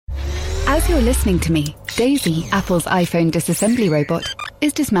As you're listening to me, Daisy, Apple's iPhone disassembly robot,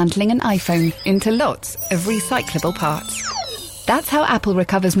 is dismantling an iPhone into lots of recyclable parts. That's how Apple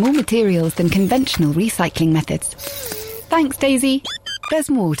recovers more materials than conventional recycling methods. Thanks, Daisy. There's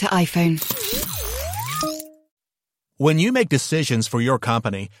more to iPhone. When you make decisions for your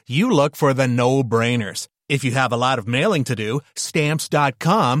company, you look for the no-brainers. If you have a lot of mailing to do,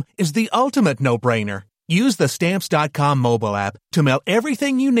 Stamps.com is the ultimate no-brainer. Use the Stamps.com mobile app to mail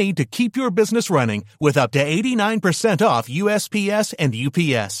everything you need to keep your business running with up to 89% off USPS and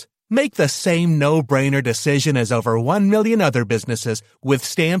UPS. Make the same no-brainer decision as over 1 million other businesses with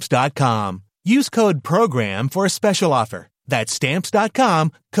Stamps.com. Use code PROGRAM for a special offer. That's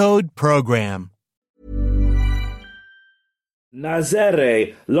Stamps.com, code PROGRAM.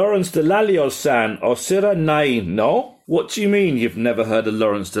 Nazere, Lawrence Dallaglio-san, Osira Nai, no? What do you mean you've never heard of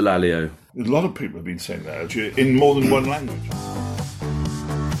Lawrence Dallaglio? A lot of people have been saying that actually, in more than one language.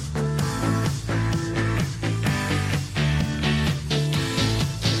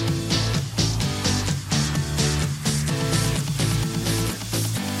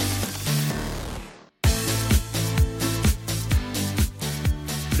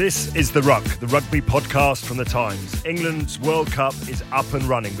 This is The Ruck, the rugby podcast from The Times. England's World Cup is up and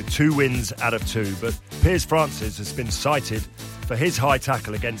running with 2 wins out of 2, but Piers Francis has been cited for his high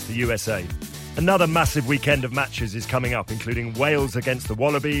tackle against the USA. Another massive weekend of matches is coming up, including Wales against the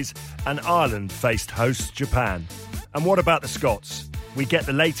Wallabies and Ireland faced host Japan. And what about the Scots? We get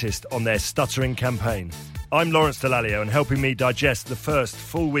the latest on their stuttering campaign. I'm Lawrence Dallaglio, and helping me digest the first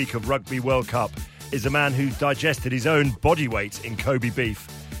full week of Rugby World Cup is a man who digested his own body weight in Kobe beef.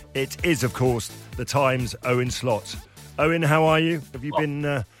 It is, of course, The Times' Owen Slot. Owen, how are you? Have you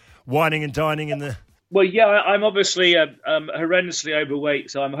been whining and dining in the... Well, yeah, I'm obviously horrendously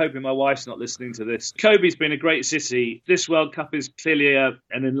overweight, so I'm hoping my wife's not listening to this. Kobe's been a great city. This World Cup is clearly an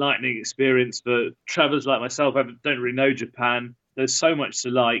enlightening experience for travellers like myself. I don't really know Japan. There's so much to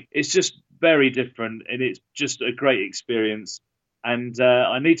like. It's just very different, and it's just a great experience. And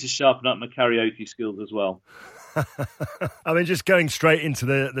I need to sharpen up my karaoke skills as well. I mean, just going straight into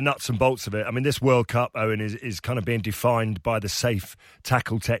the nuts and bolts of it. I mean, this World Cup, Owen, is kind of being defined by the safe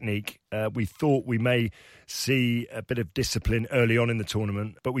tackle technique. We thought we may see a bit of discipline early on in the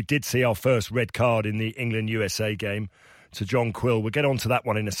tournament, but we did see our first red card in the England-USA game to John Quill. We'll get on to that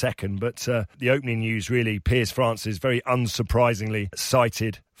one in a second, but the opening news, really, Piers Francis, very unsurprisingly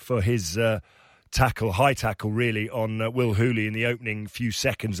cited for his high tackle, really, on Will Hooley in the opening few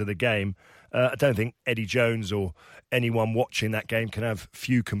seconds of the game. I don't think Eddie Jones or anyone watching that game can have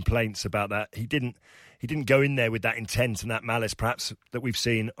few complaints about that. He didn't go in there with that intent and that malice, perhaps, that we've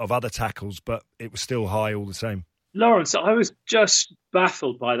seen of other tackles, but it was still high all the same. Lawrence, I was just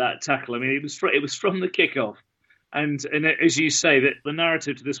baffled by that tackle. I mean, it was from the kickoff, and as you say, that the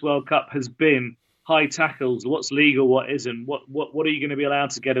narrative to this World Cup has been high tackles, what's legal, what isn't, what are you going to be allowed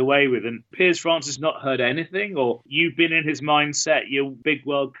to get away with? And Piers Francis not heard anything, or you've been in his mindset, your big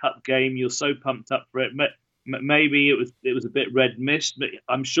World Cup game, you're so pumped up for it. Maybe it was a bit red mist, but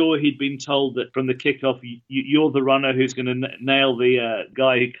I'm sure he'd been told that from the kickoff, you're the runner who's going to nail the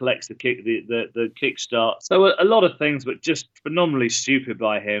guy who collects the kick, the kick start. So a lot of things, but just phenomenally stupid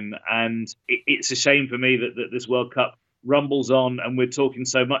by him. And it's a shame for me that this World Cup rumbles on, and we're talking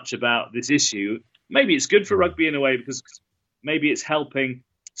so much about this issue. Maybe it's good for rugby in a way, because maybe it's helping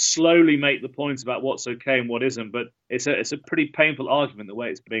slowly make the points about what's okay and what isn't, but it's a pretty painful argument the way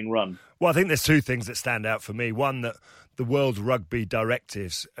it's being run. Well, I think there's 2 things that stand out for me. One, that the World Rugby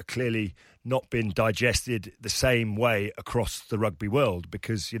directives are clearly not been digested the same way across the rugby world,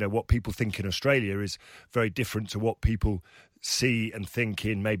 because, you know, what people think in Australia is very different to what people see and think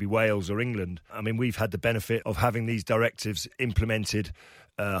in maybe Wales or England. I mean, we've had the benefit of having these directives implemented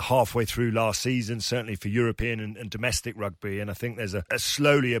halfway through last season, certainly for European and domestic rugby. And I think there's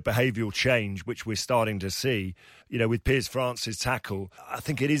slowly a behavioural change, which we're starting to see. You know, with Piers Francis' tackle, I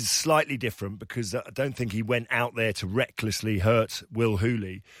think it is slightly different, because I don't think he went out there to recklessly hurt Will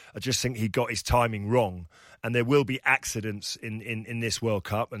Hooley. I just think he got his timing wrong. And there will be accidents in this World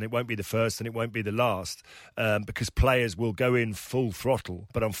Cup, and it won't be the first and it won't be the last, because players will go in full throttle.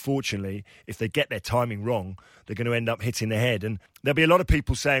 But unfortunately, if they get their timing wrong, they're going to end up hitting the head. And there'll be a lot of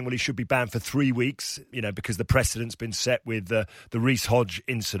people saying, well, he should be banned for 3 weeks, you know, because the precedent's been set with the Reece Hodge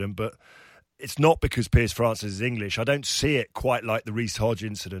incident. But it's not because Piers Francis is English. I don't see it quite like the Reece Hodge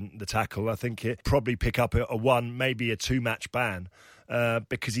incident, the tackle. I think it probably pick up a 1, maybe a 2-match ban.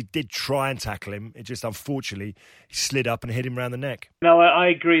 Because he did try and tackle him. It just, unfortunately, he slid up and hit him around the neck. No, I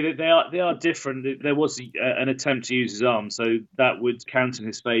agree that they are different. There was an attempt to use his arm, so that would count in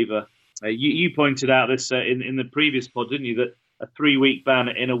his favour. You pointed out this in the previous pod, didn't you, that a 3-week ban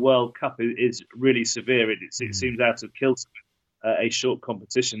in a World Cup is really severe. It seems out of kilter with a short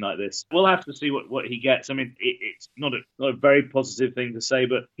competition like this. We'll have to see what he gets. I mean, it's not a very positive thing to say,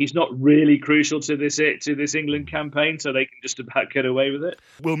 but he's not really crucial to this England campaign, so they can just about get away with it.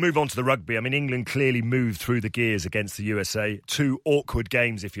 We'll move on to the rugby. I mean, England clearly moved through the gears against the USA. 2 awkward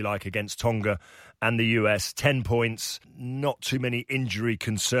games, if you like, against Tonga and the US. 10 points, not too many injury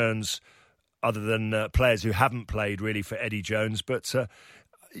concerns other than players who haven't played really for Eddie Jones, but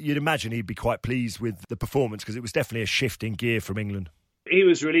you'd imagine he'd be quite pleased with the performance because it was definitely a shift in gear from England. He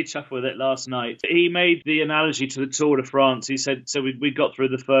was really chuffed with it last night. He made the analogy to the Tour de France. He said, so we got through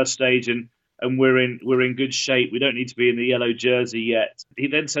the first stage and we're in good shape. We don't need to be in the yellow jersey yet. He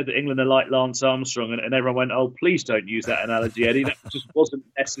then said that England are like Lance Armstrong, and everyone went, oh, please don't use that analogy, Eddie. That just wasn't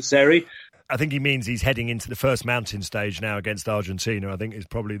necessary. I think he means he's heading into the first mountain stage now against Argentina, I think is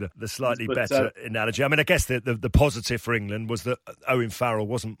probably the slightly better analogy. I mean, I guess the positive for England was that Owen Farrell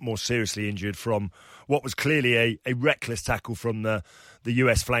wasn't more seriously injured from what was clearly a reckless tackle from the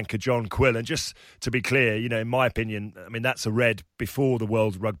US flanker John Quill. And just to be clear, in my opinion, I mean, that's a red before the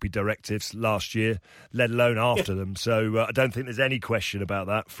World Rugby directives last year, let alone after them. So I don't think there's any question about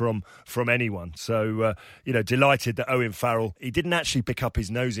that from anyone. So, delighted that Owen Farrell, he didn't actually pick up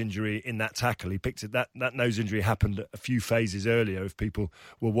his nose injury in that tackle. He picked it, that nose injury happened a few phases earlier if people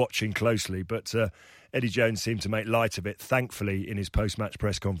were watching closely. But Eddie Jones seemed to make light of it, thankfully, in his post-match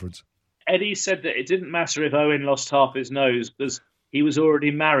press conference. Eddie said that it didn't matter if Owen lost half his nose because he was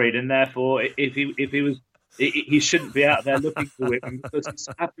already married, and therefore, if he was, he shouldn't be out there looking for women because he's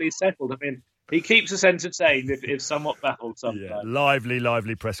happily settled. I mean, he keeps us entertained if somewhat baffled sometimes. Yeah,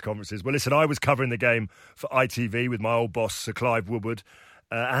 lively press conferences. Well, listen, I was covering the game for ITV with my old boss, Sir Clive Woodward,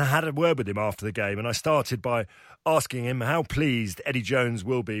 and I had a word with him after the game, and I started by asking him how pleased Eddie Jones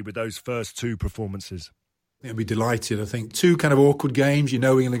will be with those first 2 performances. He'll be delighted. I think 2 kind of awkward games.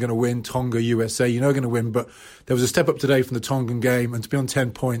 England are going to win. Tonga, USA, going to win. But there was a step up today from the Tongan game, and to be on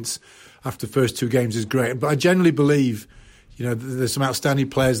 10 points after the first 2 games is great. But I generally believe, there's some outstanding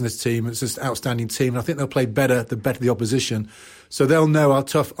players in this team. It's just an outstanding team. And I think they'll play better the better the opposition. So they'll know how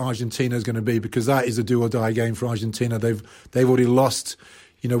tough Argentina is going to be because that is a do or die game for Argentina. They've already lost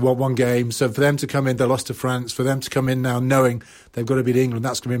one game. So for them to come in, they lost to France. For them to come in now knowing they've got to beat England,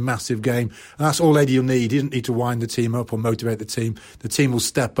 that's going to be a massive game. And that's all Eddie will need. He doesn't need to wind the team up or motivate the team. The team will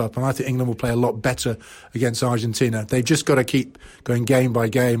step up. And I think England will play a lot better against Argentina. They've just got to keep going game by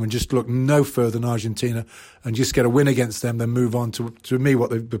game and just look no further than Argentina and just get a win against them, then move on to me,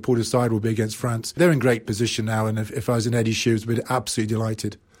 what the Porter side will be against France. They're in great position now. And if I was in Eddie's shoes, I'd be absolutely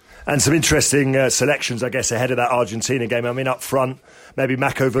delighted. And some interesting selections, I guess, ahead of that Argentina game. I mean, up front, maybe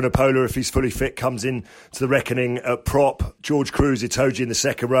Mako Vunipola, if he's fully fit, comes in to the reckoning at prop. George Cruz, Itoje in the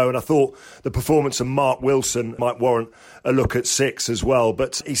second row. And I thought the performance of Mark Wilson might warrant a look at 6 as well.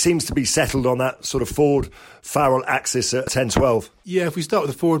 But he seems to be settled on that sort of Ford-Farrell axis at 10-12. Yeah, if we start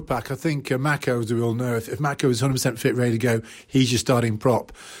with the forward pack, I think Mako, as we all know, if Mako is 100% fit, ready to go, he's your starting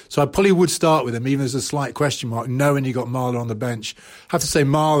prop. So I probably would start with him, even as a slight question mark, knowing you got Marler on the bench. I have to say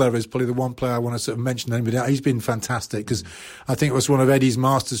Marler is probably the one player I want to sort of mention. Anybody else. He's been fantastic because I think it was one of Eddie's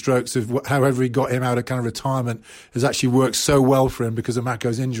masterstrokes of however he got him out of kind of retirement has actually worked so well for him because of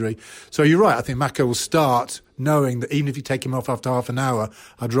Mako's injury. So you're right, I think Mako will start knowing that even if you take him off after half an hour,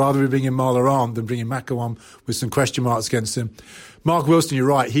 I'd rather be bringing Marler on than bringing Mako on with some question marks against him. Mark Wilson, you're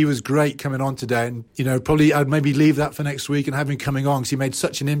right, he was great coming on today, and probably I'd maybe leave that for next week and have him coming on because he made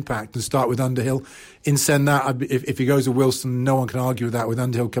such an impact and start with Underhill. Send that, if he goes with Wilson, no one can argue with that with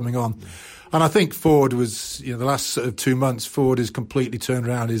Underhill coming on. And I think Ford was, the last sort of 2 months, Ford has completely turned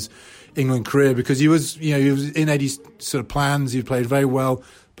around his England career because he was in Eddie's sort of plans. He played very well,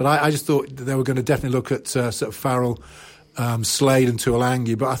 but I just thought that they were going to definitely look at sort of Farrell, Slade and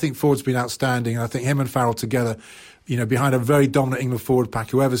Tuolangi. But I think Ford's been outstanding, and I think him and Farrell together, behind a very dominant England forward pack,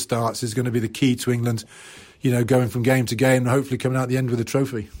 whoever starts is going to be the key to England, going from game to game and hopefully coming out at the end with a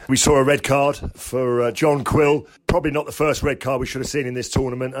trophy. We saw a red card for John Quill. Probably not the first red card we should have seen in this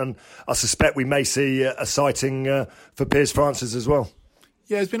tournament, and I suspect we may see a sighting for Piers Francis as well.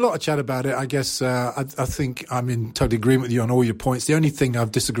 Yeah, there's been a lot of chat about it. I guess I think I'm in total agreement with you on all your points. The only thing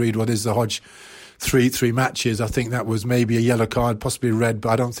I've disagreed with is the Hodge three matches. I think that was maybe a yellow card, possibly red, but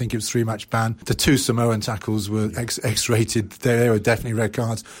I don't think it was 3-match ban. The 2 Samoan tackles were X-rated. They were definitely red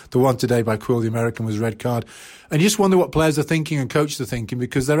cards. The one today by Quill, the American, was red card. And you just wonder what players are thinking and coaches are thinking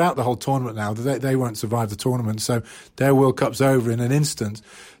because they're out the whole tournament now. They won't survive the tournament, so their World Cup's over in an instant.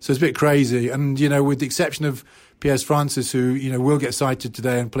 So it's a bit crazy. And, with the exception of Piers Francis, who, will get cited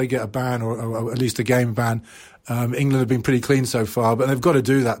today and probably get a ban or at least a game ban, England have been pretty clean so far, but they've got to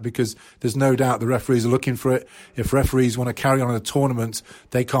do that because there's no doubt the referees are looking for it. If referees want to carry on in a tournament,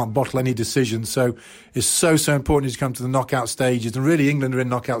 they can't bottle any decisions. So it's so important as you come to the knockout stages. And really, England are in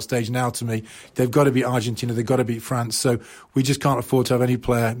knockout stage now to me. They've got to beat Argentina. They've got to beat France. So we just can't afford to have any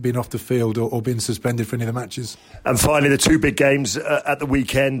player being off the field or being suspended for any of the matches. And finally, the two big games at the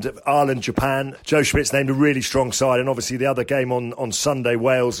weekend, Ireland, Japan. Joe Schmidt's named a really strong side. And obviously the other game on Sunday,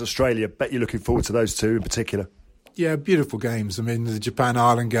 Wales, Australia. Bet you're looking forward to those two in particular. Yeah, beautiful games. I mean, the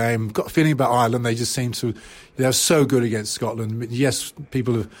Japan-Ireland game, got a feeling about Ireland. They just seem to, they're so good against Scotland. Yes,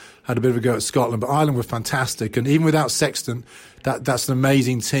 people have had a bit of a go at Scotland, but Ireland were fantastic. And even without Sexton, that's an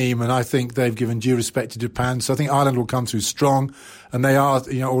amazing team. And I think they've given due respect to Japan. So I think Ireland will come through strong. And they are,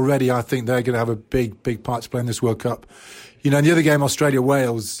 already I think they're going to have a big part to play in this World Cup. And the other game,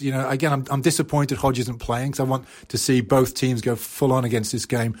 Australia-Wales, again, I'm disappointed Hodge isn't playing because I want to see both teams go full on against this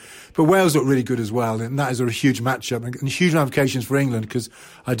game. But Wales look really good as well, and that is a huge matchup and huge ramifications for England because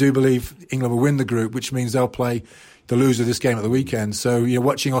I do believe England will win the group, which means they'll play the loser of this game at the weekend. So,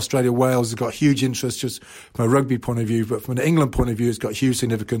 watching Australia-Wales has got huge interest just from a rugby point of view, but from an England point of view, it's got huge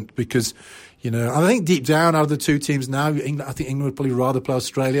significance because, I think deep down out of the two teams now, I think England would probably rather play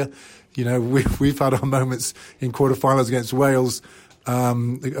Australia. We've had our moments in quarterfinals against Wales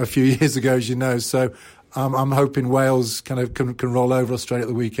a few years ago, as you know. So I'm hoping Wales kind of can roll over Australia at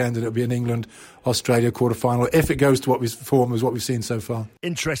the weekend, and it'll be an England-Australia quarterfinal if it goes to what we've seen so far.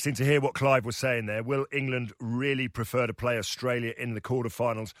 Interesting to hear what Clive was saying there. Will England really prefer to play Australia in the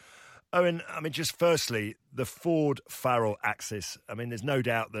quarterfinals? Owen, just firstly, the Ford-Farrell axis. There's no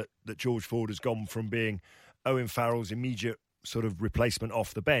doubt that George Ford has gone from being Owen Farrell's immediate sort of replacement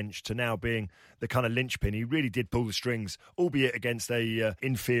off the bench to now being the kind of linchpin. He really did pull the strings, albeit against a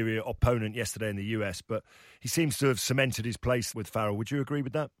inferior opponent yesterday in the US, but he seems to have cemented his place with Farrell. Would you agree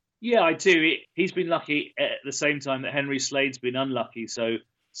with that? Yeah, I do. He's been lucky at the same time that Henry Slade's been unlucky. So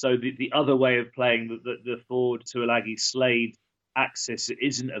the other way of playing the Ford Tuilagi Slade axis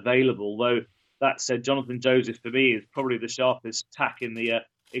isn't available. Though that said, Jonathan Joseph for me is probably the sharpest tack in the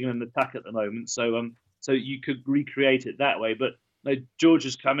England attack at the moment. So you could recreate it that way. But George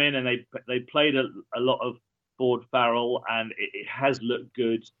has come in and they played a lot of Ford Farrell, and it has looked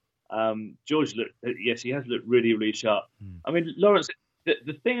good. George he has looked really, really sharp. Lawrence,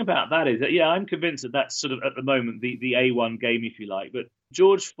 the thing about that is that, I'm convinced that's sort of at the moment the A1 game, if you like. But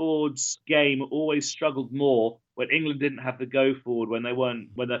George Ford's game always struggled more when England didn't have the go forward, when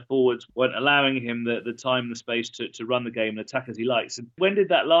their forwards weren't allowing him the time and the space to run the game and attack as he likes. And when did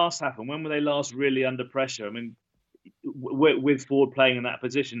that last happen? When were they last really under pressure? With Ford playing in that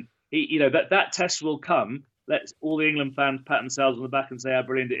position, that test will come. Let all the England fans pat themselves on the back and say how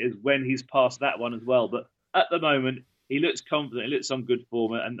brilliant it is when he's passed that one as well. But at the moment, he looks confident, he looks on good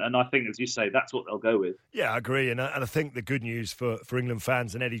form, and I think, as you say, that's what they'll go with. Yeah, I agree, and I think the good news for England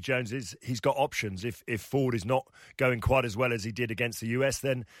fans and Eddie Jones is he's got options. If Ford is not going quite as well as he did against the US,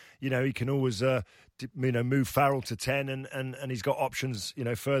 then he can always move Farrell to 10, and he's got options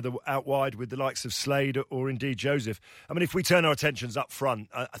further out wide with the likes of Slade or indeed Joseph. If we turn our attentions up front,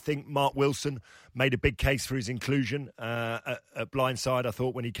 I think Mark Wilson made a big case for his inclusion at blindside. I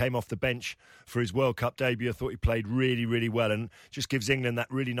thought when he came off the bench for his World Cup debut, I thought he played really, really well and just gives England that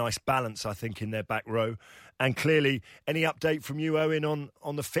really nice balance, I think, in their back row. And clearly, any update from you, Owen,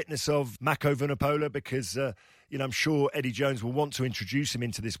 on the fitness of Mako Vunipola? Because, I'm sure Eddie Jones will want to introduce him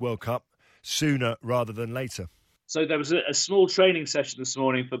into this World Cup sooner rather than later. So there was a small training session this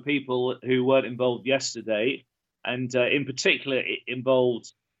morning for people who weren't involved yesterday. And in particular, it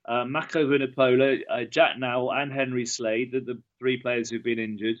involved Mako Vunipola, Jack Nowell and Henry Slade, the three players who've been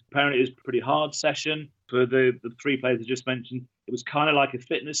injured. Apparently it was a pretty hard session for the three players I just mentioned. It was kind of like a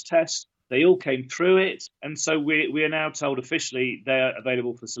fitness test. They all came through it. And so we are now told officially they're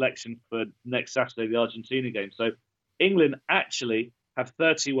available for selection for next Saturday, the Argentina game. So England actually have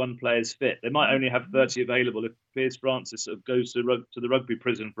 31 players fit. They might only have 30 available if Piers Francis sort of goes to the rugby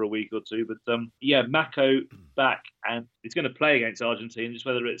prison for a week or two. But Mako back, and he's going to play against Argentina. Just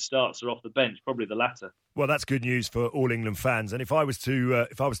whether it starts or off the bench, probably the latter. Well, that's good news for all England fans. And if I was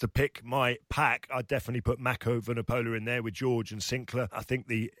to pick my pack, I'd definitely put Mako Vunipola in there with George and Sinclair. I think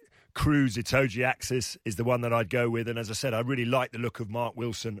the Cruz Itoje axis is the one that I'd go with, and as I said, I really like the look of Mark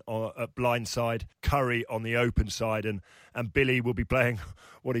Wilson at blindside, Curry on the open side, and Billy will be playing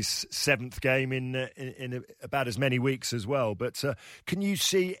his seventh game in about as many weeks as well. But can you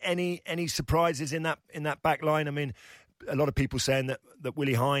see any surprises in that back line? A lot of people saying that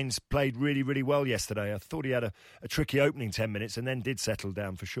Willie Hines played really, really well yesterday. I thought he had a tricky opening 10 minutes and then did settle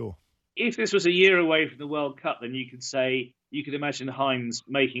down for sure. If this was a year away from the World Cup, then you could imagine Hines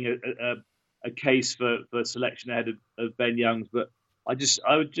making a case for selection ahead of Ben Youngs, but I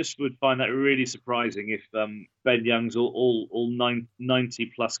would find that really surprising if Ben Youngs all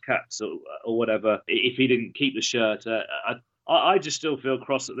 90 plus caps or whatever, if he didn't keep the shirt. I just still feel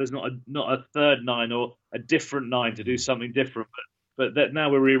cross that there's not a third 9 or a different 9 to do something different. But that now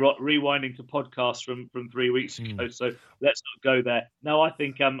we're rewinding to podcasts from 3 weeks ago, so let's not go there. No, I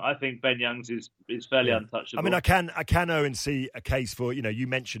think Ben Youngs is fairly untouchable. I mean, I can Owen see a case for, you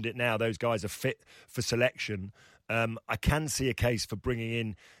mentioned it now, those guys are fit for selection. I can see a case for bringing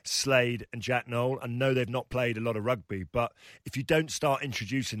in Slade and Jack Noel. I know they've not played a lot of rugby, but if you don't start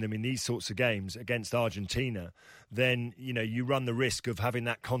introducing them in these sorts of games against Argentina, then you run the risk of having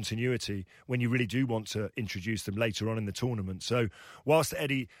that continuity when you really do want to introduce them later on in the tournament. So whilst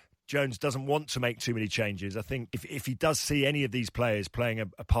Eddie Jones doesn't want to make too many changes, I think if he does see any of these players playing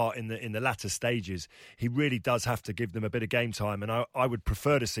a part in the latter stages, he really does have to give them a bit of game time. And I would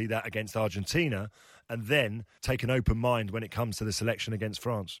prefer to see that against Argentina and then take an open mind when it comes to the selection against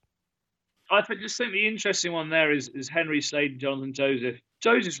France. I just think the interesting one there is Henry Slade and Jonathan Joseph.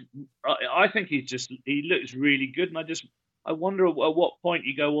 Joseph, I think he looks really good, and I wonder at what point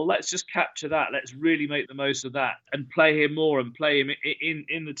you go, well, let's just capture that. Let's really make the most of that and play him more and play him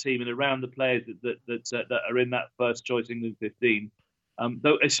in the team and around the players that are in that first choice England 15.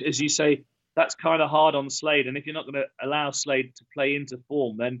 Though, as you say, that's kind of hard on Slade. And if you're not going to allow Slade to play into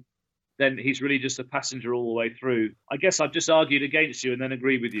form, then he's really just a passenger all the way through. I guess I've just argued against you and then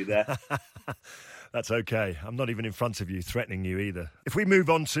agreed with you there. That's okay. I'm not even in front of you, threatening you either. If we move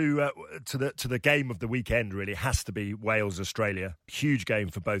on to the game of the weekend, really, it has to be Wales-Australia. Huge game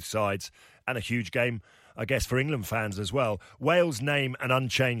for both sides and a huge game, I guess, for England fans as well. Wales name an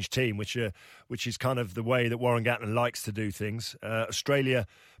unchanged team, which is kind of the way that Warren Gatland likes to do things. Australia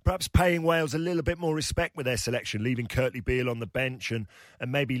perhaps paying Wales a little bit more respect with their selection, leaving Curtly Beale on the bench and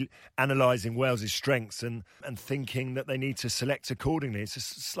maybe analysing Wales' strengths and thinking that they need to select accordingly. It's a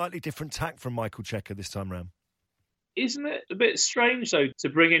slightly different tack from Michael Cheika this time round. Isn't it a bit strange, though, to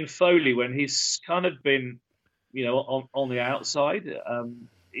bring in Foley when he's kind of been, on the outside?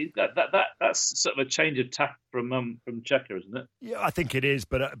 That's sort of a change of tack from Cheika, isn't it? Yeah, I think it is,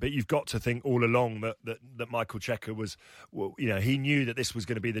 but you've got to think all along that Michael Cheika was, he knew that this was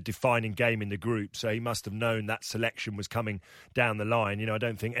going to be the defining game in the group, so he must have known that selection was coming down the line. I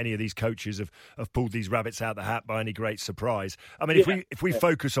don't think any of these coaches have pulled these rabbits out the hat by any great surprise. I mean, if we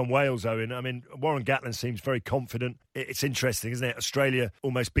focus on Wales, Owen, I mean, Warren Gatland seems very confident. It's interesting, isn't it? Australia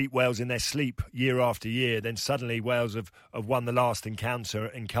almost beat Wales in their sleep year after year. Then suddenly Wales have won the last encounter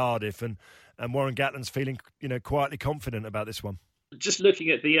in Cardiff, and Warren Gatland's feeling, quietly confident about this one. Just looking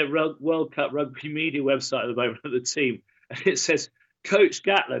at the World Cup Rugby Media website at the moment of the team, it says Coach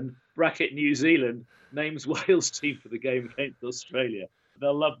Gatland (New Zealand) names Wales team for the game against Australia.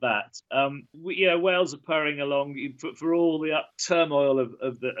 They'll love that. Wales are purring along for all the turmoil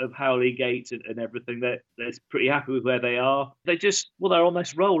of Howley Gate and everything. They're pretty happy with where they are. They're on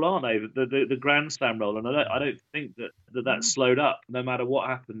this roll, aren't they? The Grand Slam roll, and I don't think that's slowed up, no matter what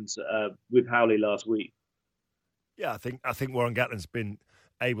happens with Howley last week. Yeah, I think Warren Gatland's been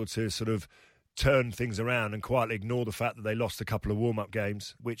able to sort of turn things around and quietly ignore the fact that they lost a couple of warm-up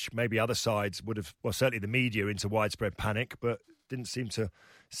games, which maybe other sides would have, well, certainly the media, into widespread panic, but didn't seem to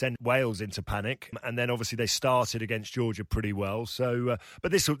send Wales into panic. And then obviously they started against Georgia pretty well. So,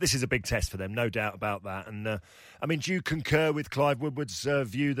 but this is a big test for them, no doubt about that. And I mean, do you concur with Clive Woodward's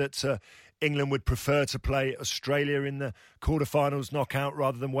view that England would prefer to play Australia in the quarterfinals knockout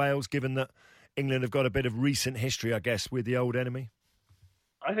rather than Wales, given that England have got a bit of recent history, I guess, with the old enemy?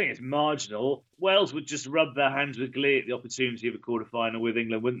 I think it's marginal. Wales would just rub their hands with glee at the opportunity of a quarterfinal with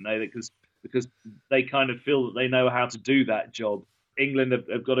England, wouldn't they? Because they kind of feel that they know how to do that job. England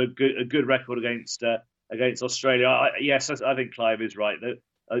have got a good record against Australia. I think Clive is right.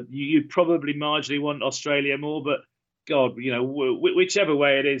 That you probably marginally want Australia more, but God, whichever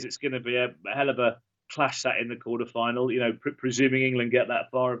way it is, it's going to be a hell of a clash that in the quarterfinal. Presuming England get that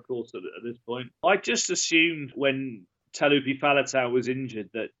far, of course, at this point. I just assumed when Talupi Faletau was injured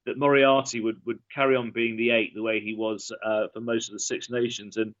that Moriarty would carry on being the 8 the way he was for most of the Six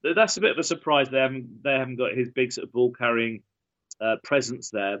Nations, and that's a bit of a surprise. They haven't got his big sort of ball carrying presence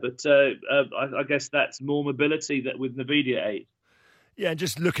there, but I guess that's more mobility that with Navidi at 8. Yeah, and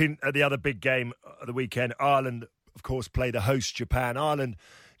just looking at the other big game of the weekend, Ireland, of course, play the host Japan. Ireland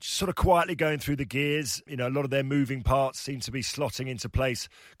just sort of quietly going through the gears. A lot of their moving parts seem to be slotting into place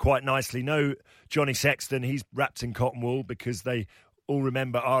quite nicely. No Johnny Sexton, he's wrapped in cotton wool because they all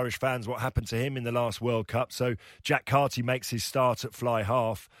remember, Irish fans, what happened to him in the last World Cup. So Jack Carty makes his start at fly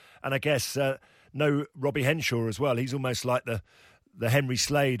half. And I guess no Robbie Henshaw as well. He's almost like the the Henry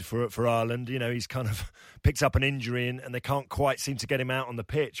Slade for Ireland. You know, he's kind of picked up an injury and they can't quite seem to get him out on the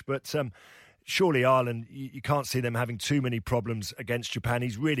pitch. But surely Ireland, you can't see them having too many problems against Japan.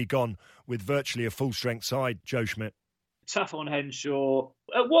 He's really gone with virtually a full-strength side, Joe Schmidt. Tough on Henshaw.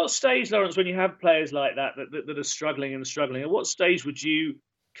 At what stage, Lawrence, when you have players like that are struggling, at what stage would you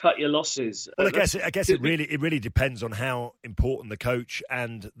cut your losses? Well, I guess it really depends on how important the coach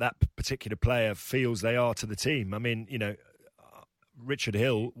and that particular player feels they are to the team. I mean, you know, Richard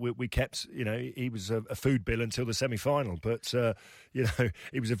Hill, we kept, you know, he was a food bill until the semi-final, but, you know,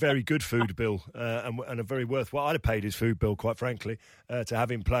 he was a very good food bill and a very worthwhile. I'd have paid his food bill, quite frankly, to have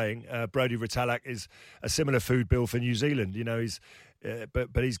him playing. Brodie Retallick is a similar food bill for New Zealand. You know, he's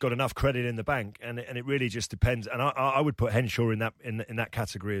but he's got enough credit in the bank, and it really just depends. And I would put Henshaw in that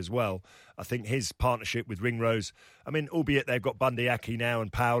category as well. I think his partnership with Ringrose, I mean, albeit they've got Bundy Aki now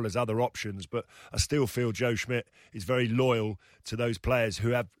and Powell as other options, but I still feel Joe Schmidt is very loyal to those players who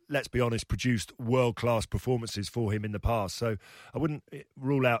have, let's be honest, produced world-class performances for him in the past. So I wouldn't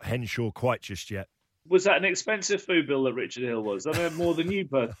rule out Henshaw quite just yet. Was that an expensive food bill that Richard Hill was? I know more than you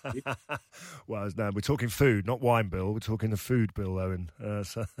personally. Well, no, we're talking food, not wine bill. We're talking the food bill, Owen.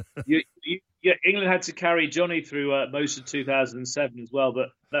 England had to carry Johnny through most of 2007 as well, but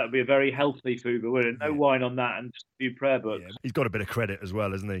that would be a very healthy food bill, wouldn't it? No wine on that and just a few prayer books. Yeah, he's got a bit of credit as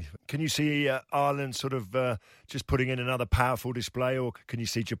well, hasn't he? Can you see Ireland sort of just putting in another powerful display, or can you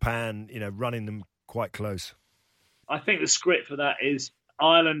see Japan, you know, running them quite close? I think the script for that is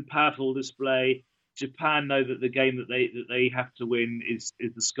Ireland powerful display. Japan know that the game that they have to win is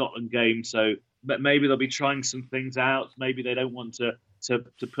the Scotland game, so maybe they'll be trying some things out. Maybe they don't want to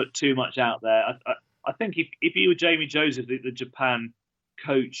put too much out there. I think if you were Jamie Joseph, the Japan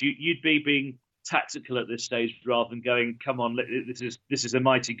coach, you'd be being tactical at this stage rather than going, "Come on, this is a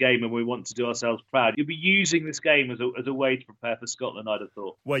mighty game and we want to do ourselves proud." You'd be using this game as a way to prepare for Scotland, I'd have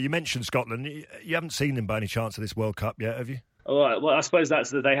thought. Well, you mentioned Scotland. You haven't seen them by any chance at this World Cup yet, have you? Oh, well, I suppose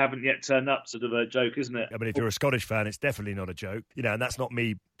that's that they haven't yet turned up sort of a joke, isn't it? I mean, if you're a Scottish fan, it's definitely not a joke. You know, and that's not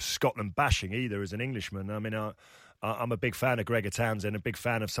me Scotland bashing either as an Englishman. I mean, I'm a big fan of Gregor Townsend, a big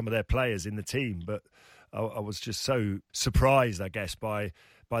fan of some of their players in the team, but I was just so surprised, I guess, by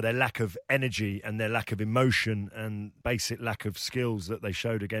their lack of energy and their lack of emotion and basic lack of skills that they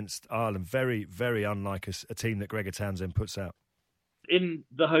showed against Ireland. Very, very unlike a team that Gregor Townsend puts out. In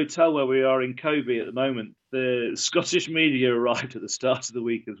the hotel where we are in Kobe at the moment, the Scottish media arrived at the start of the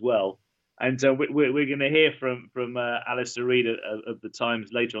week as well. And we're going to hear from Alistair Reid of the Times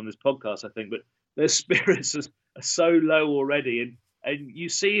later on this podcast, I think. But their spirits are so low already. And you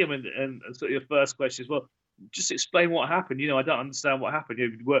see them and sort of your first question is, well, just explain what happened. You know, I don't understand what happened.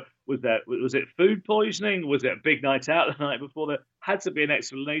 Was it food poisoning? Was it a big night out the night before? There had to be an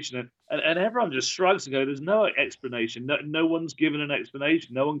explanation. And everyone just shrugs and goes, there's no explanation. No one's given an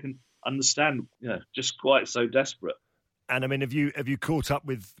explanation. No one can understand, you know, just quite so desperate. And I mean, have you caught up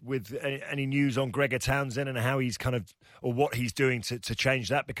with any news on Gregor Townsend and how he's kind of, or what he's doing to change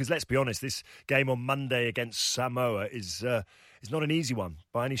that? Because let's be honest, this game on Monday against Samoa is not an easy one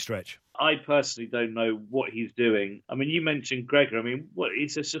by any stretch. I personally don't know what he's doing. I mean, you mentioned Gregor. I mean,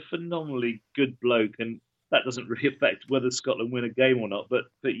 he's just a phenomenally good bloke, and that doesn't really affect whether Scotland win a game or not. But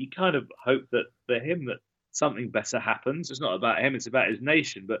you kind of hope that for him that something better happens. It's not about him; it's about his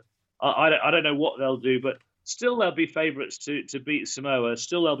nation. But I don't know what they'll do. But still, they'll be favourites to beat Samoa.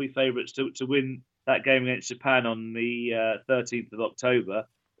 Still, they'll be favourites to win that game against Japan on the 13th of October.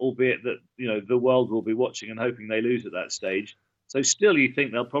 Albeit that, you know, the world will be watching and hoping they lose at that stage. So still, you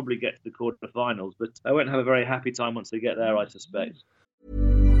think they'll probably get to the quarterfinals, but they won't have a very happy time once they get there, I suspect.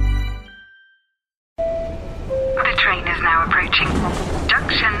 The train is now approaching.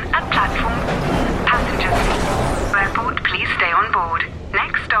 Junction at platform. Passengers, airport, please stay on board.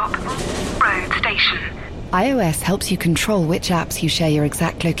 Next stop, road station. iOS helps you control which apps you share your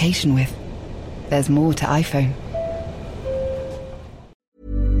exact location with. There's more to iPhone.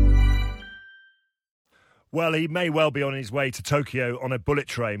 Well, he may well be on his way to Tokyo on a bullet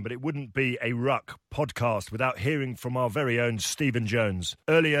train, but it wouldn't be a Ruck podcast without hearing from our very own Stephen Jones.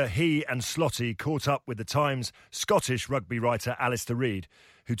 Earlier, he and Slotty caught up with the Times' Scottish rugby writer Alistair Reid,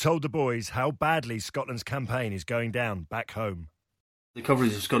 who told the boys how badly Scotland's campaign is going down back home. The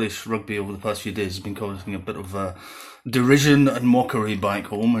coverage of Scottish rugby over the past few days has been causing a bit of derision and mockery back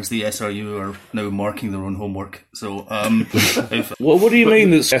home, as the SRU are now marking their own homework. So, what do you mean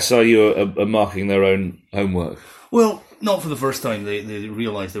that SRU are marking their own homework? Well, not for the first time. They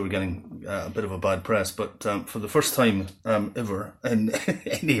realised they were getting a bit of a bad press, but for the first time ever in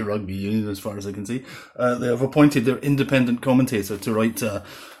any rugby union, as far as I can see, they have appointed their independent commentator to write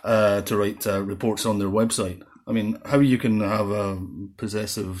reports on their website. I mean, how you can have a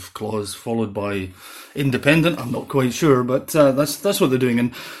possessive clause followed by independent, I'm not quite sure, but that's what they're doing.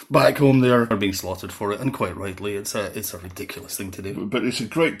 And back home, they're being slaughtered for it, and quite rightly. It's a ridiculous thing to do. But it's a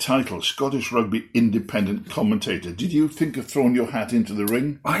great title, Scottish Rugby Independent Commentator. Did you think of throwing your hat into the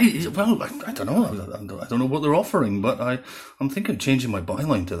ring? I don't know. I don't know what they're offering, but I'm thinking of changing my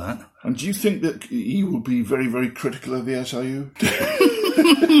byline to that. And do you think that you will be very, very critical of the SIU?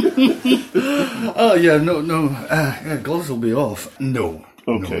 Oh, yeah, no. Gloves will be off. No.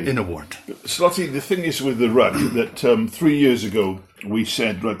 Okay. No, in a word. Slotty, the thing is with the Rug that 3 years ago we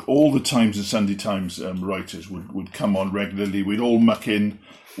said, like, all the Times and Sunday Times writers would come on regularly. We'd all muck in.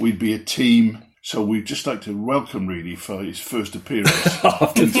 We'd be a team. So we'd just like to welcome Reedy for his first appearance.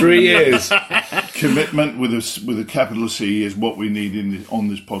 After 3 years. Commitment with a capital C is what we need on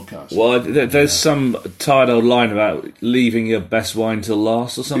this podcast. Well, there's some tired old line about leaving your best wine till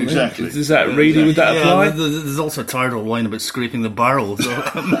last or something. Exactly. Is that Reedy? Would that apply? There's also a tired old line about scraping the barrel. So,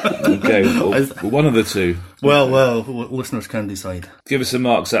 okay, well, one of the two. Well, listeners can decide. Give us some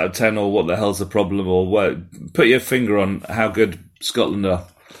marks out of 10, or what the hell's the problem, or put your finger on how good Scotland are.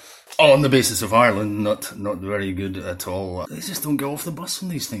 On the basis of Ireland, not very good at all. They just don't get off the bus on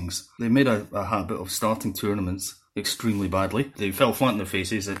these things. They made a habit of starting tournaments extremely badly. They fell flat on their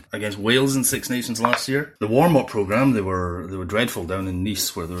faces against Wales in Six Nations last year. The warm-up programme, they were dreadful down in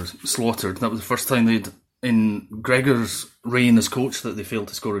Nice, where they were slaughtered. That was the first time in Gregor's reign as coach, that they failed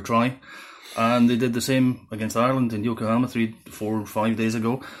to score a try. And they did the same against Ireland in Yokohama 3, 4, 5 days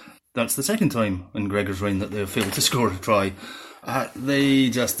ago. That's the second time in Gregor's reign that they have failed to score a try. They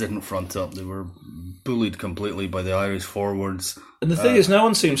just didn't front up. They were bullied completely by the Irish forwards. And the thing is, no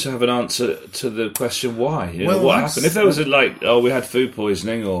one seems to have an answer to the question why. What happened? If there was we had food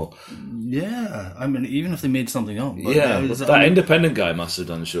poisoning, or... Yeah, I mean, even if they made something up. That independent guy must have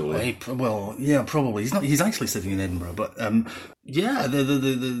done, surely. Probably. He's actually sitting in Edinburgh. But, the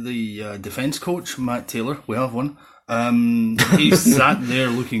defence coach, Matt Taylor, we have one. He sat there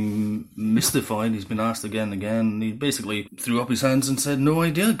looking mystified. He's been asked again and again, and he basically threw up his hands and said, "No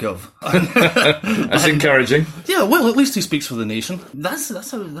idea, Gov." That's encouraging. Yeah, well, at least he speaks for the nation. That's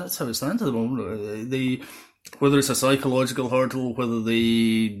how it stands at the moment. Whether it's a psychological hurdle, whether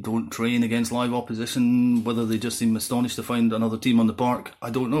they don't train against live opposition, whether they just seem astonished to find another team on the park, I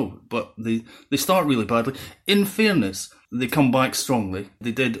don't know. But they start really badly. In fairness, they come back strongly.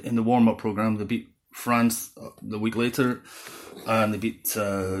 They did in the warm-up programme. They beat France the week later, and they beat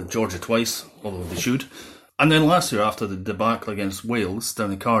Georgia twice, although they should. And then last year, after the debacle against Wales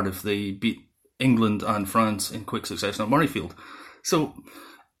down in Cardiff, they beat England and France in quick succession at Murrayfield. So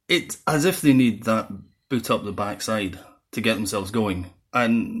it's as if they need that boot up the backside to get themselves going.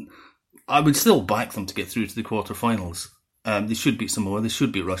 And I would still back them to get through to the quarterfinals. They should beat Samoa, they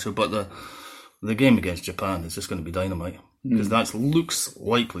should beat Russia, but the game against Japan is just going to be dynamite. Because that looks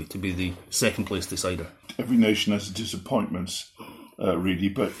likely to be the second place decider. Every nation has disappointments, really.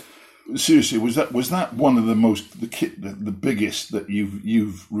 But seriously, was that one of the biggest that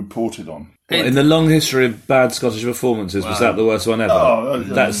you've reported on? Well, in the long history of bad Scottish performances, was that the worst one ever?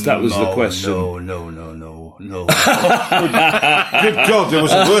 That was the question. No. Good God, there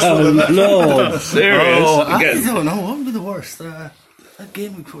was a worse one than that. Lord, serious? I don't know. What would be the worst? That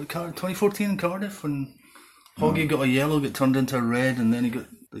game in 2014 in Cardiff when Hoggy got a yellow, got turned into a red, and then he got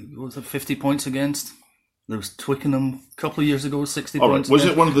 50 points against. There was Twickenham a couple of years ago, 60 points. Was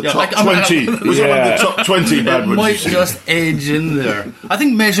it one of the top 20? Was it one of the top 20 bad ones? It might just edge in there. I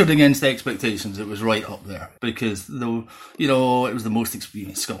think measured against expectations, it was right up there because though it was the most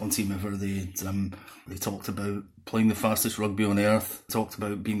experienced Scotland team ever. They talked about playing the fastest rugby on earth. Talked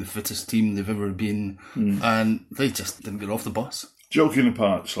about being the fittest team they've ever been, and they just didn't get off the bus. Joking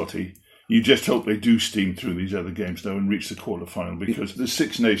apart, Slotty. You just hope they do steam through these other games now and reach the quarter-final, because the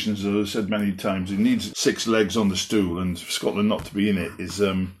Six Nations, as I've said many times, it needs 6 legs on the stool, and for Scotland not to be in it is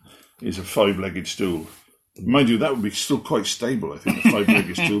a 5-legged stool. Mind you, that would be still quite stable, I think, a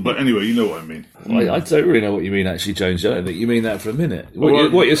 5-legged stool. But anyway, you know what I mean. I don't really know what you mean, actually, Jones. I don't think you mean that for a minute.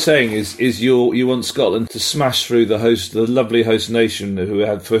 What you're saying is you want Scotland to smash through the lovely host nation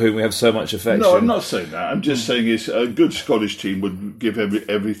for whom we have so much affection. No, I'm not saying that. I'm just saying a good Scottish team would give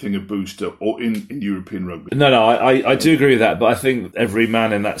everything a boost or in European rugby. No, I do agree with that, but I think every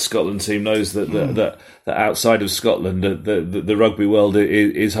man in that Scotland team knows that outside of Scotland, the rugby world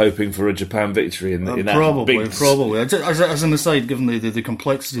is hoping for a Japan victory in that. Probably. As an aside, given the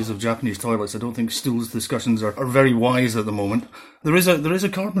complexities of Japanese toilets, I don't think Stuhl's discussions are very wise at the moment. There is a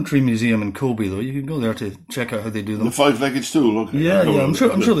carpentry museum in Kobe, though. You can go there to check out how they do them. The 5-legged stool, okay. Yeah, I'm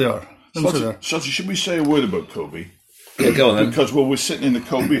sure they are. Shotty, should we say a word about Kobe? Yeah, go on then. Because we're sitting in the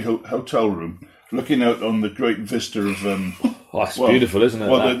Kobe hotel room, looking out on the great vista of... Oh, it's beautiful, isn't it?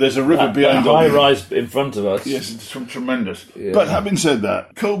 Well, there's a river behind high rise in front of us. Yes, it's tremendous. Yeah. But having said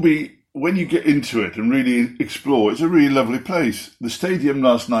that, Colby, when you get into it and really explore, it's a really lovely place. The stadium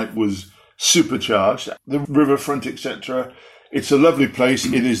last night was supercharged. The riverfront, etc. It's a lovely place.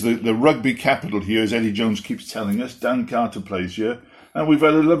 It is the rugby capital here, as Eddie Jones keeps telling us. Dan Carter plays here. And we've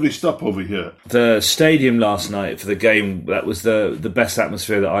had a lovely stop over here. The stadium last night for the game, that was the best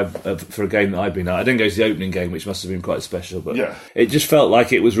atmosphere that for a game that I've been at. I didn't go to the opening game, which must have been quite special, but it just felt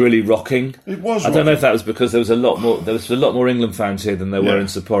like it was really rocking. It was. I don't know if that was because there was a lot more England fans here than there were in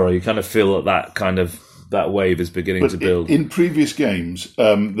Sapporo. You kind of feel that wave is beginning to build. In previous games,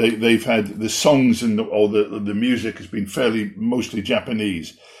 they've had the songs and the music has been mostly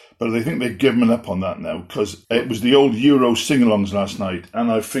Japanese. But I think they've given up on that now because it was the old Euro sing-alongs last night,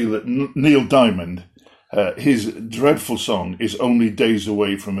 and I feel that Neil Diamond, his dreadful song, is only days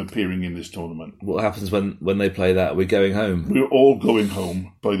away from appearing in this tournament. What happens when they play that? Are we going home? We're all going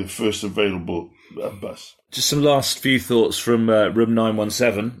home by the first available bus. Just some last few thoughts from Room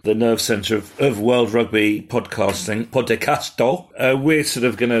 917, the nerve centre of World Rugby podcasto. We're sort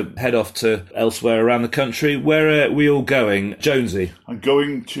of going to head off to elsewhere around the country. Where are we all going? Jonesy? I'm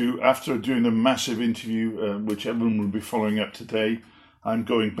going to, after doing a massive interview, which everyone will be following up today, I'm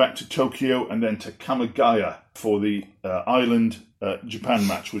going back to Tokyo and then to Kamagaya for the Island Japan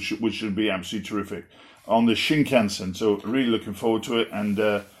match, which should be absolutely terrific, on the Shinkansen. So really looking forward to it,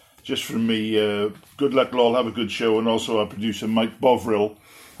 and... just from me, good luck, all. Have a good show, and also our producer Mike Bovril.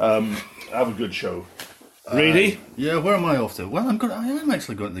 Have a good show. Reedy? Yeah, where am I off to? Well, I am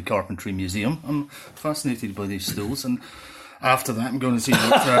actually going to the Carpentry Museum. I'm fascinated by these stools, and after that, I'm going to see.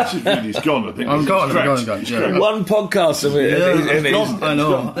 Reedy's gone. I think I'm gone. Yeah. One podcast of it. Yeah, I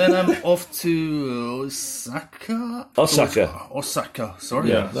know. Then I'm off to Osaka. Osaka. Sorry.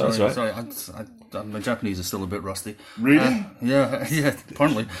 Yeah, that's right. Sorry. My Japanese is still a bit rusty. Really? Yeah,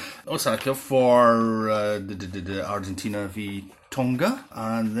 apparently. Osaka for Argentina v Tonga,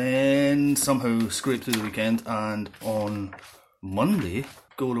 and then somehow scrape through the weekend, and on Monday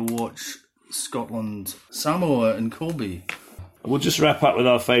go to watch Scotland, Samoa and Kobe. We'll just wrap up with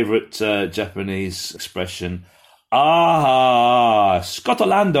our favourite Japanese expression.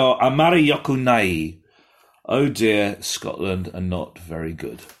 Scotolando amari yoku nai. Oh dear, Scotland are not very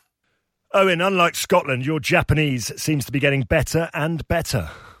good. Owen, unlike Scotland, your Japanese seems to be getting better and better.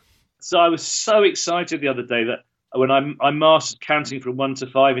 So I was so excited the other day that when I mastered counting from 1 to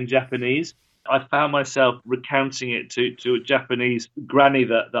 5 in Japanese, I found myself recounting it to a Japanese granny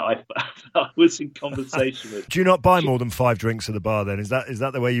that I was in conversation with. Do you not buy more than 5 drinks at the bar then? Is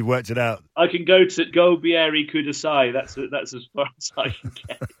that the way you worked it out? I can go to Go Bieri Kudasai. That's as far as I can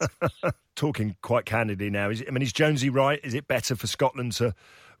get. Talking quite candidly now, is Jonesy right? Is it better for Scotland to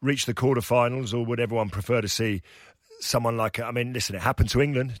reach the quarterfinals, or would everyone prefer to see someone like... listen, it happened to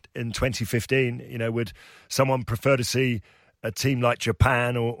England in 2015. Would someone prefer to see a team like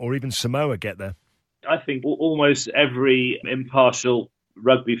Japan or even Samoa get there? I think almost every impartial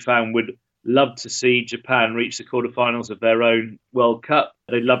rugby fan would love to see Japan reach the quarterfinals of their own World Cup.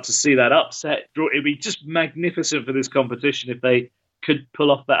 They'd love to see that upset. It'd be just magnificent for this competition if they could pull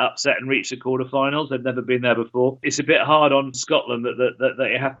off that upset and reach the quarterfinals. They've never been there before. It's a bit hard on Scotland that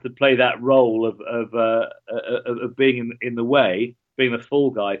they have to play that role of being in the way, being the fall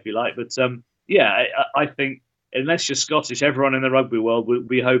guy, if you like. But I think unless you're Scottish, everyone in the rugby world will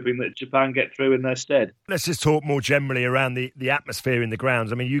be hoping that Japan get through in their stead. Let's just talk more generally around the atmosphere in the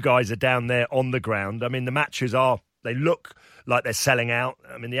grounds. You guys are down there on the ground. The matches they look like they're selling out.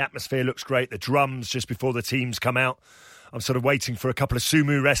 The atmosphere looks great. The drums just before the teams come out. I'm sort of waiting for a couple of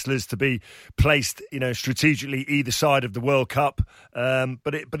sumo wrestlers to be placed, strategically either side of the World Cup.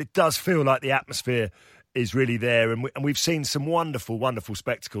 But it does feel like the atmosphere is really there, and we've seen some wonderful, wonderful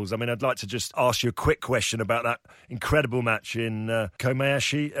spectacles. I'd like to just ask you a quick question about that incredible match in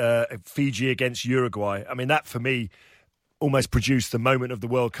Komayashi, Fiji against Uruguay. That for me almost produced the moment of the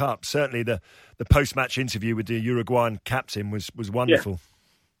World Cup. Certainly the post-match interview with the Uruguayan captain was wonderful.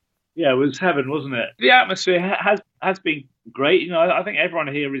 Yeah, it was heaven, wasn't it? The atmosphere has been great. I think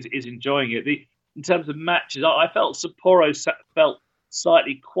everyone here is enjoying it. In terms of matches, I felt Sapporo felt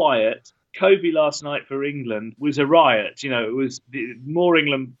slightly quiet. Kobe last night for England was a riot. It was more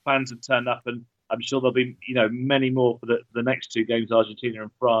England fans have turned up, and I'm sure there'll be many more for the next 2 games, Argentina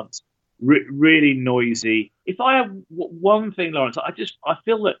and France. Really noisy. If I have one thing, Lawrence, I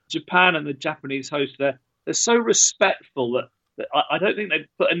feel that Japan and the Japanese host they're so respectful that I don't think they've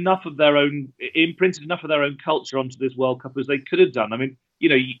put imprinted enough of their own culture onto this World Cup as they could have done.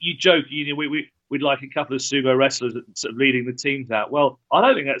 You joke, we we'd like a couple of sumo wrestlers sort of leading the teams out. Well, I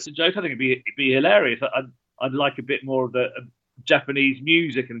don't think that's a joke. I think it'd be hilarious. I'd like a bit more of the Japanese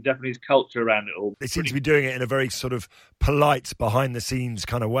music and Japanese culture around it all. They seem to be doing it in a very sort of polite, behind-the-scenes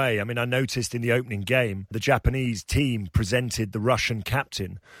kind of way. I mean, I noticed in the opening game, the Japanese team presented the Russian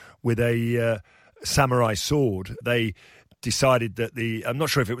captain with a samurai sword. They decided that I'm not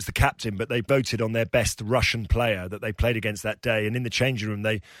sure if it was the captain, but they voted on their best Russian player that they played against that day. And in the changing room,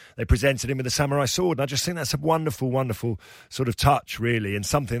 they presented him with a samurai sword. And I just think that's a wonderful, wonderful sort of touch, really, and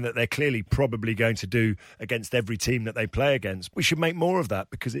something that they're clearly probably going to do against every team that they play against. We should make more of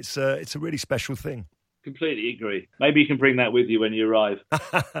that because it's a really special thing. Completely agree. Maybe you can bring that with you when you arrive.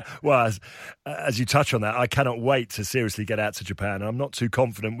 Well, as you touch on that, I cannot wait to seriously get out to Japan. I'm not too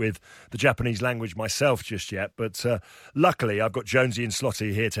confident with the Japanese language myself just yet, but luckily I've got Jonesy and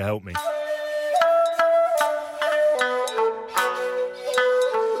Slotty here to help me.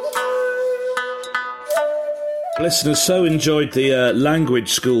 Listeners, so enjoyed the language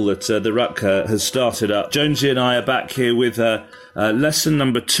school that the Ruck has started up. Jonesy and I are back here with lesson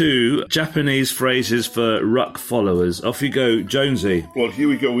number 2, Japanese phrases for Ruck followers. Off you go, Jonesy. Well, here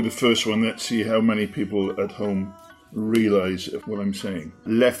we go with the first one. Let's see how many people at home realise what I'm saying.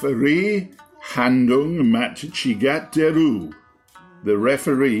 Referee handung mat chigateru. The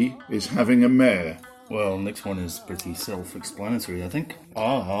referee is having a mare. Well, next one is pretty self-explanatory, I think.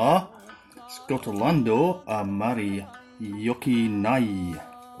 Aha. Scotolando amari yoki nai.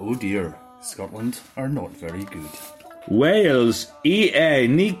 Oh dear, Scotland are not very good. Wales,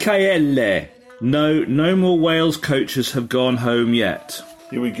 ni kaele. No more Wales coaches have gone home yet.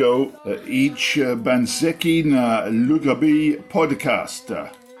 Here we go. Each Banseki na Rugby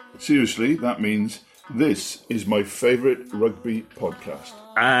podcast. Seriously, that means this is my favourite rugby podcast.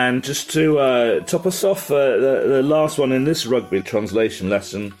 And just to top us off, the last one in this rugby translation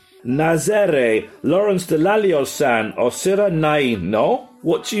lesson. Nazere, Lawrence Delalio-san, Osira Nai, no?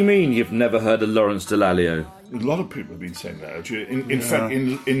 What do you mean you've never heard of Lawrence Delalio? A lot of people have been saying that, actually. In fact,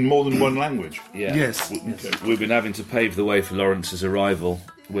 in more than one language. Yeah. Yes. Okay. We've been having to pave the way for Lawrence's arrival.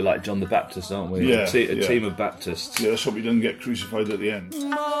 We're like John the Baptist, aren't we? Yeah. A team of Baptists. Yeah, let's hope he doesn't get crucified at the end.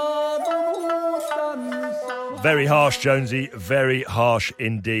 Very harsh, Jonesy. Very harsh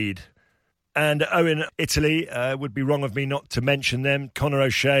indeed. And Owen, Italy, would be wrong of me not to mention them. Conor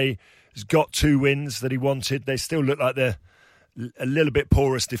O'Shea has got 2 wins that he wanted. They still look like they're a little bit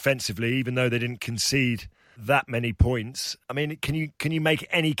porous defensively, even though they didn't concede that many points. I mean, can you make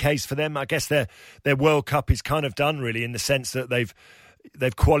any case for them? I guess their World Cup is kind of done, really, in the sense that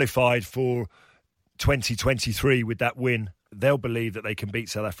they've qualified for 2023 with that win. They'll believe that they can beat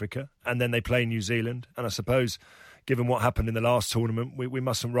South Africa, and then they play New Zealand. And I suppose, given what happened in the last tournament, we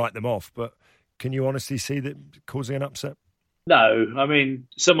mustn't write them off. But can you honestly see that causing an upset? No, I mean,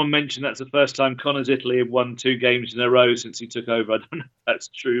 someone mentioned that's the first time Connor's Italy have won 2 games in a row since he took over. I don't know if that's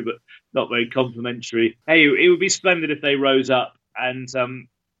true, but not very complimentary. Hey, it would be splendid if they rose up, and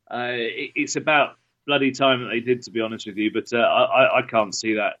it's about bloody time that they did, to be honest with you, but I can't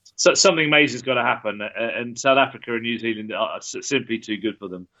see that. So something amazing's got to happen, and South Africa and New Zealand are simply too good for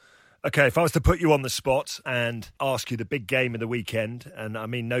them. Okay, if I was to put you on the spot and ask you the big game of the weekend, and I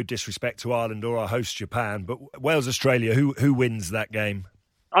mean no disrespect to Ireland or our host Japan, but Wales-Australia, who wins that game?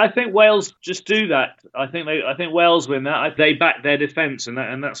 I think Wales just do that. I think Wales win that. They back their defence,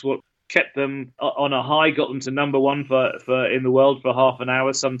 and that's what kept them on a high, got them to number 1 for in the world for half an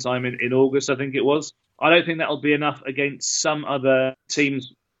hour sometime in August, I think it was. I don't think that'll be enough against some other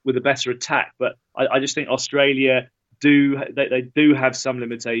teams with a better attack, but I just think Australia they do have some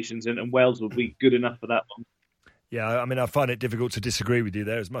limitations, and Wales will be good enough for that one. Yeah, I mean, I find it difficult to disagree with you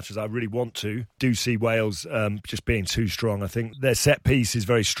there as much as I really want to. Do see Wales just being too strong. I think their set piece is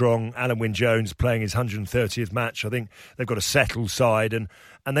very strong. Alan Wynne-Jones playing his 130th match. I think they've got a settled side and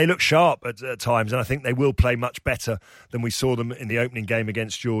they look sharp at times, and I think they will play much better than we saw them in the opening game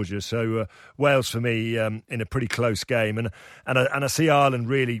against Georgia. So Wales for me in a pretty close game, and I see Ireland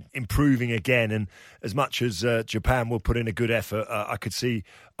really improving again. And as much as Japan will put in a good effort, I could see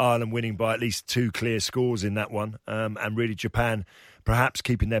Ireland winning by at least 2 clear scores in that one, and really Japan perhaps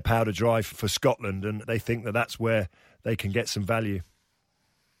keeping their powder dry for Scotland, and they think that that's where they can get some value.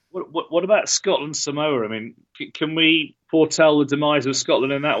 What about Scotland, Samoa? I mean, can we foretell the demise of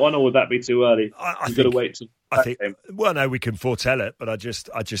Scotland in that one, or would that be too early? You've got to wait till game. Well, no, we can foretell it, but I just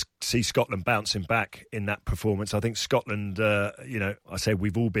see Scotland bouncing back in that performance. I think Scotland, I say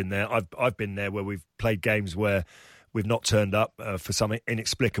we've all been there. I've been there where we've played games where we've not turned up for some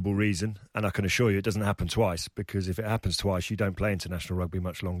inexplicable reason, and I can assure you it doesn't happen twice, because if it happens twice, you don't play international rugby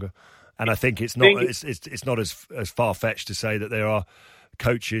much longer. And I think it's not as far-fetched to say that there are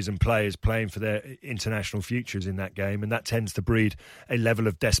coaches and players playing for their international futures in that game, and that tends to breed a level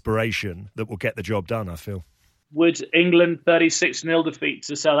of desperation that will get the job done, I feel. Would England 36-0 defeat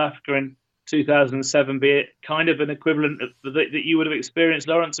to South Africa in 2007 be kind of an equivalent that you would have experienced,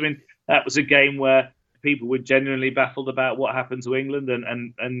 Lawrence? I mean, that was a game where people were genuinely baffled about what happened to England,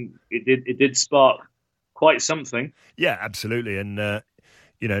 and it did spark quite something. Yeah, absolutely. And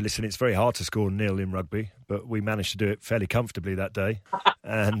listen, it's very hard to score nil in rugby, but we managed to do it fairly comfortably that day.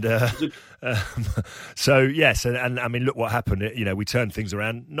 And so, yes, and I mean, look what happened. We turned things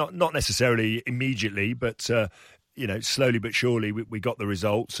around, not necessarily immediately, but slowly but surely we got the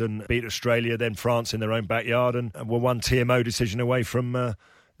results and beat Australia, then France in their own backyard, and were one TMO decision away from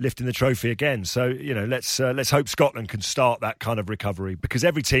lifting the trophy again. So, let's hope Scotland can start that kind of recovery, because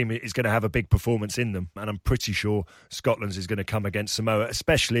every team is going to have a big performance in them. And I'm pretty sure Scotland's is going to come against Samoa,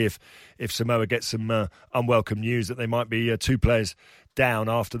 especially if Samoa gets some unwelcome news that they might be 2 players down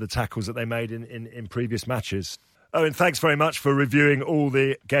after the tackles that they made in previous matches. Owen, thanks very much for reviewing all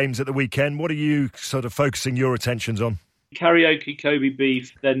the games at the weekend. What are you sort of focusing your attentions on? Karaoke Kobe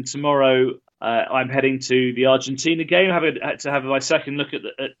beef. Then tomorrow I'm heading to the Argentina game. I had to have my second look at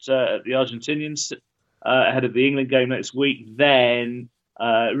the Argentinians ahead of the England game next week. Then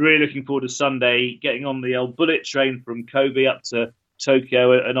really looking forward to Sunday, getting on the old bullet train from Kobe up to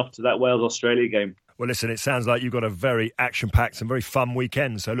Tokyo and off to that Wales-Australia game. Well, listen, it sounds like you've got a very action-packed and very fun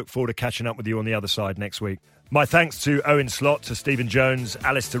weekend, so look forward to catching up with you on the other side next week. My thanks to Owen Slott, to Stephen Jones,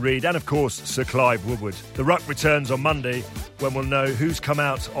 Alistair Reid, and of course Sir Clive Woodward. The Ruck returns on Monday, when we'll know who's come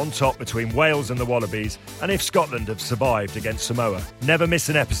out on top between Wales and the Wallabies, and if Scotland have survived against Samoa. Never miss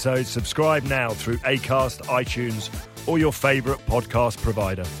an episode. Subscribe now through Acast, iTunes, or your favourite podcast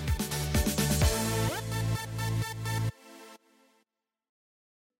provider.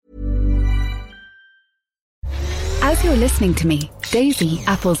 As you're listening to me, Daisy,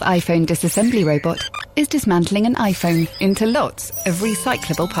 Apple's iPhone disassembly robot, is dismantling an iPhone into lots of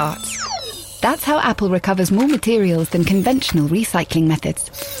recyclable parts. That's how Apple recovers more materials than conventional recycling methods.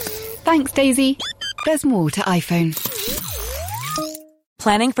 Thanks, Daisy. There's more to iPhone.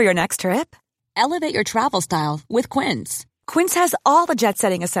 Planning for your next trip? Elevate your travel style with Quince. Quince has all the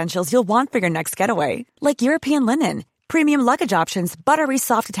jet-setting essentials you'll want for your next getaway, like European linen, premium luggage options, buttery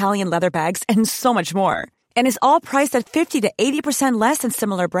soft Italian leather bags, and so much more. And is all priced at 50 to 80% less than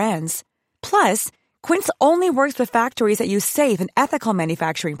similar brands. Plus, Quince only works with factories that use safe and ethical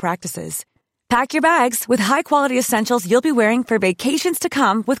manufacturing practices. Pack your bags with high-quality essentials you'll be wearing for vacations to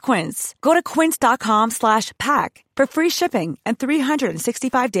come with Quince. Go to quince.com/pack for free shipping and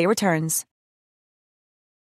 365-day returns.